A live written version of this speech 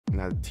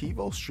Now, the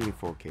Tivo Stream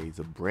 4K is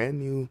a brand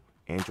new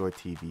Android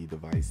TV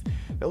device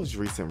that was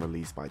recently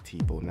released by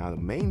Tivo. Now, the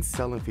main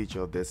selling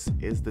feature of this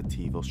is the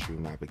Tivo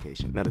Stream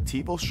application. Now, the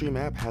Tivo Stream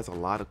app has a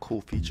lot of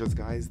cool features,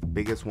 guys. The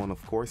biggest one,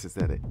 of course, is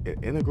that it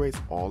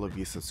integrates all of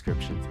your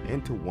subscriptions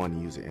into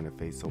one user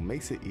interface, so it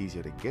makes it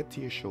easier to get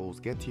to your shows,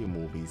 get to your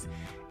movies,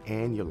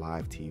 and your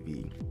live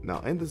TV.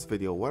 Now, in this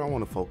video, what I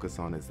want to focus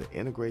on is the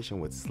integration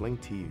with Sling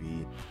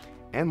TV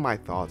and my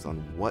thoughts on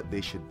what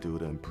they should do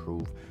to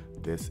improve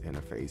this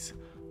interface.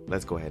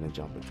 Let's go ahead and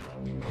jump into it.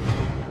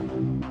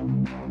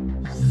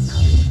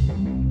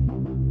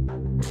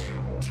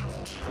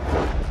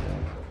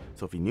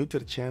 So if you're new to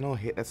the channel,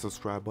 hit that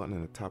subscribe button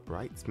in the top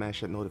right,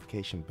 smash that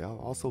notification bell.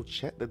 Also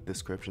check the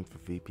description for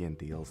VPN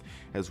deals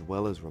as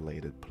well as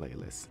related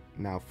playlists.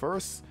 Now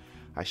first,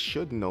 I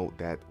should note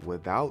that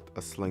without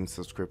a Sling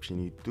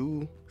subscription, you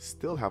do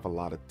still have a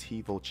lot of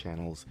Tivo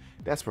channels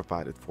that's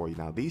provided for you.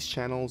 Now these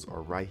channels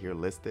are right here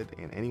listed,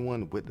 and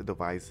anyone with the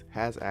device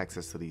has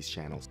access to these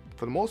channels.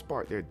 For the most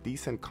part, they're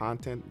decent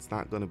content. It's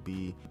not going to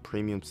be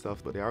premium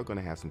stuff, but they are going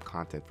to have some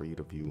content for you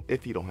to view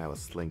if you don't have a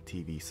Sling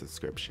TV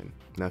subscription.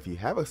 Now if you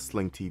have a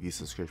Sling TV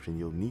subscription,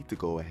 you'll need to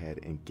go ahead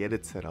and get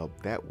it set up.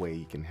 That way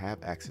you can have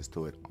access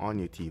to it on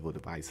your Tivo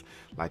device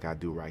like I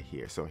do right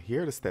here. So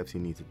here are the steps you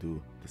need to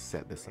do to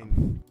set this up.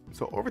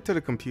 So over to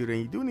the computer,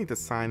 you do need to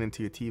sign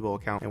into your Tivo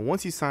account, and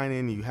once you sign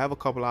in, you have a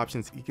couple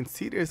options. You can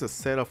see there's a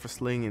setup for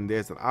Sling, and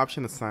there's an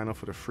option to sign up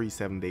for the free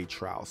 7-day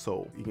trial.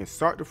 So you can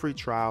start the free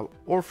trial,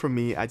 or for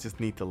me, I just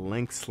need to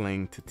link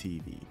Sling to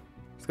TV.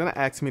 It's gonna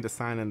ask me to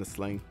sign in to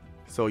Sling.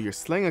 So your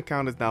Sling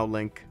account is now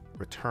linked.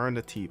 Return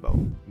to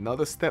Tivo.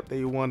 Another step that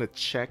you want to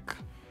check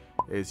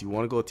is you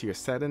want to go to your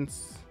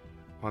settings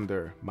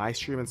under My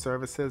Streaming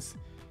Services.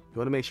 You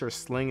want to make sure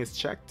Sling is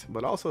checked,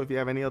 but also if you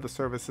have any other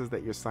services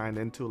that you're signed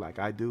into like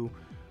I do, you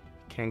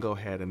can go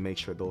ahead and make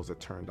sure those are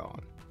turned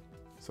on.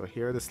 So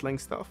here are the Sling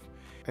stuff,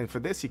 and for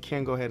this you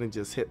can go ahead and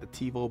just hit the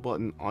Tivo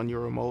button on your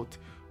remote,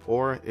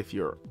 or if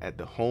you're at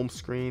the home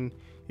screen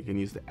you can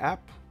use the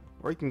app,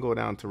 or you can go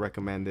down to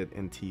recommended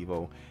in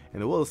Tivo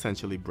and it will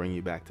essentially bring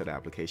you back to the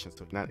application.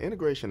 So now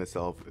integration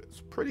itself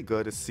is pretty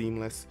good, it's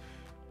seamless.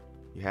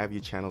 You have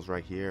your channels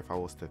right here. If I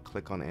was to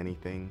click on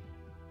anything,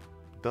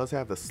 does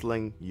have the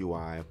Sling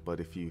UI, but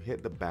if you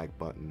hit the back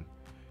button,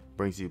 it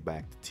brings you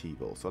back to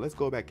Tivo. So let's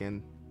go back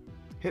in,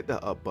 hit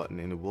the up button,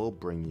 and it will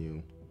bring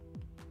you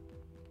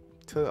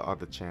to the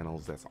other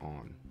channels that's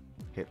on.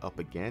 Hit up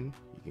again,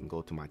 you can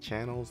go to my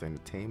channels,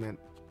 entertainment,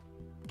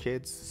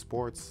 kids,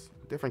 sports,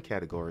 different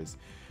categories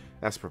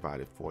that's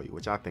provided for you,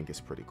 which I think is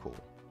pretty cool.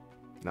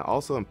 Now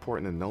also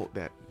important to note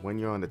that when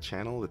you're on the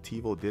channel, the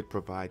Tivo did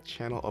provide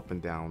channel up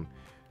and down.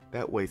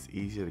 That way it's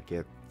easier to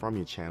get from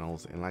your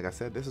channels, and like I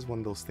said, this is one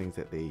of those things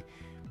that they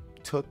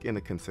took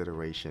into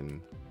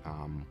consideration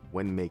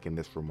when making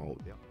this remote.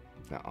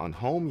 Now on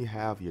home you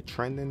have your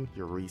trending,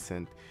 your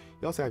recent,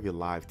 you also have your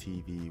live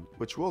TV,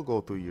 which will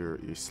go through your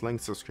Sling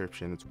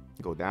subscriptions.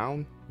 Go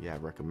down, you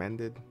have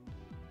recommended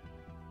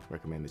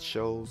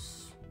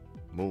shows,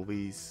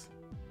 movies,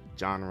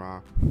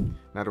 genre.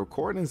 Now the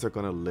recordings are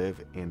going to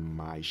live in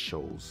my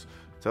shows.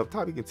 So up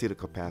top you can see the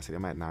capacity,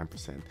 I'm at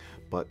 9%,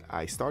 but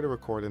I started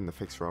recording the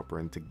Fixer Upper,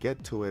 and to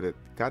get to it, it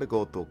got to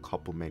go through a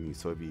couple menus.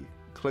 So if you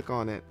click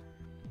on it,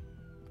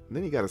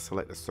 then you got to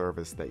select the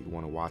service that you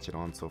want to watch it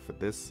on. So for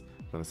this,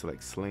 I'm going to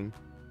select Sling.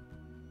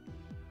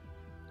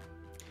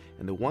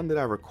 And the one that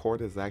I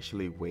recorded is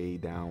actually way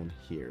down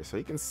here. So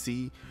you can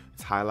see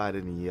it's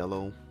highlighted in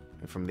yellow,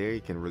 and from there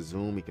you can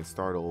resume, you can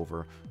start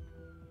over.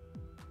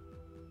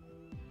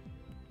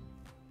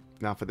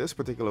 Now for this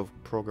particular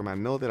program, I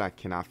know that I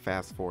cannot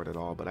fast forward at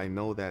all, but I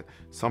know that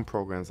some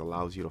programs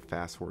allows you to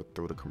fast forward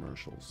through the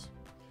commercials.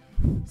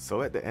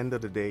 So at the end of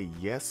the day,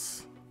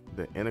 yes,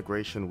 the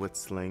integration with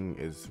Sling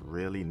is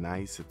really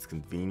nice, it's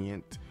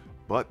convenient,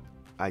 but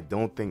I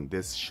don't think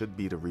this should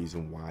be the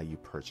reason why you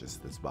purchase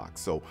this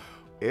box. So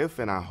if,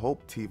 and I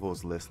hope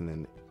Tivo's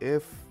listening,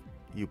 if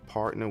you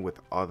partner with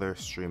other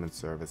streaming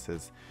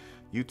services,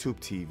 YouTube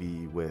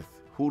TV with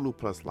Hulu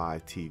Plus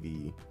Live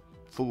TV,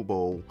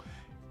 Fubo,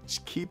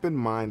 keep in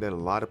mind that a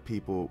lot of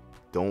people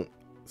don't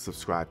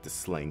subscribe to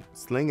Sling.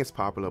 Sling is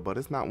popular, but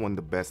it's not one of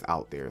the best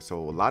out there. So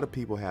a lot of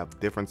people have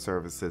different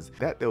services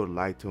that they would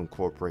like to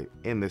incorporate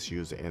in this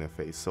user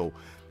interface.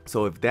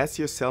 So if that's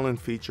your selling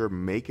feature,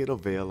 make it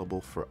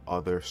available for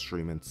other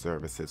streaming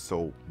services.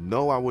 So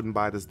no, I wouldn't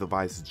buy this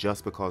device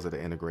just because of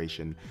the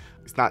integration.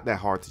 It's not that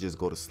hard to just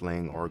go to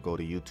Sling or go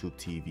to YouTube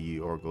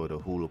TV or go to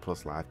Hulu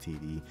Plus Live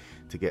TV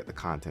to get the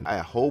content. I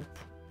hope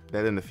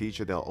that in the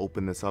future they'll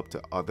open this up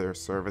to other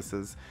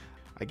services.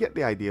 I get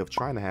the idea of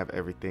trying to have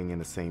everything in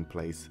the same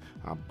place,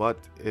 but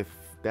if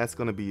that's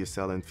going to be your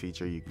selling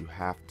feature, you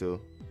have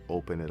to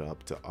open it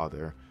up to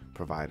other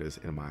providers,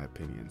 in my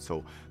opinion.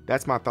 So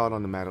that's my thought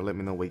on the matter. Let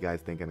me know what you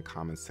guys think in the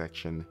comment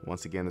section.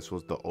 Once again, this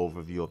was the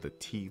overview of the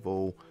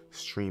Tivo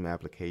Stream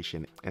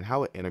application and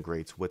how it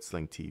integrates with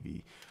Sling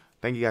TV.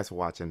 Thank you guys for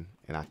watching,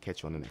 and I'll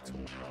catch you on the next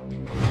one.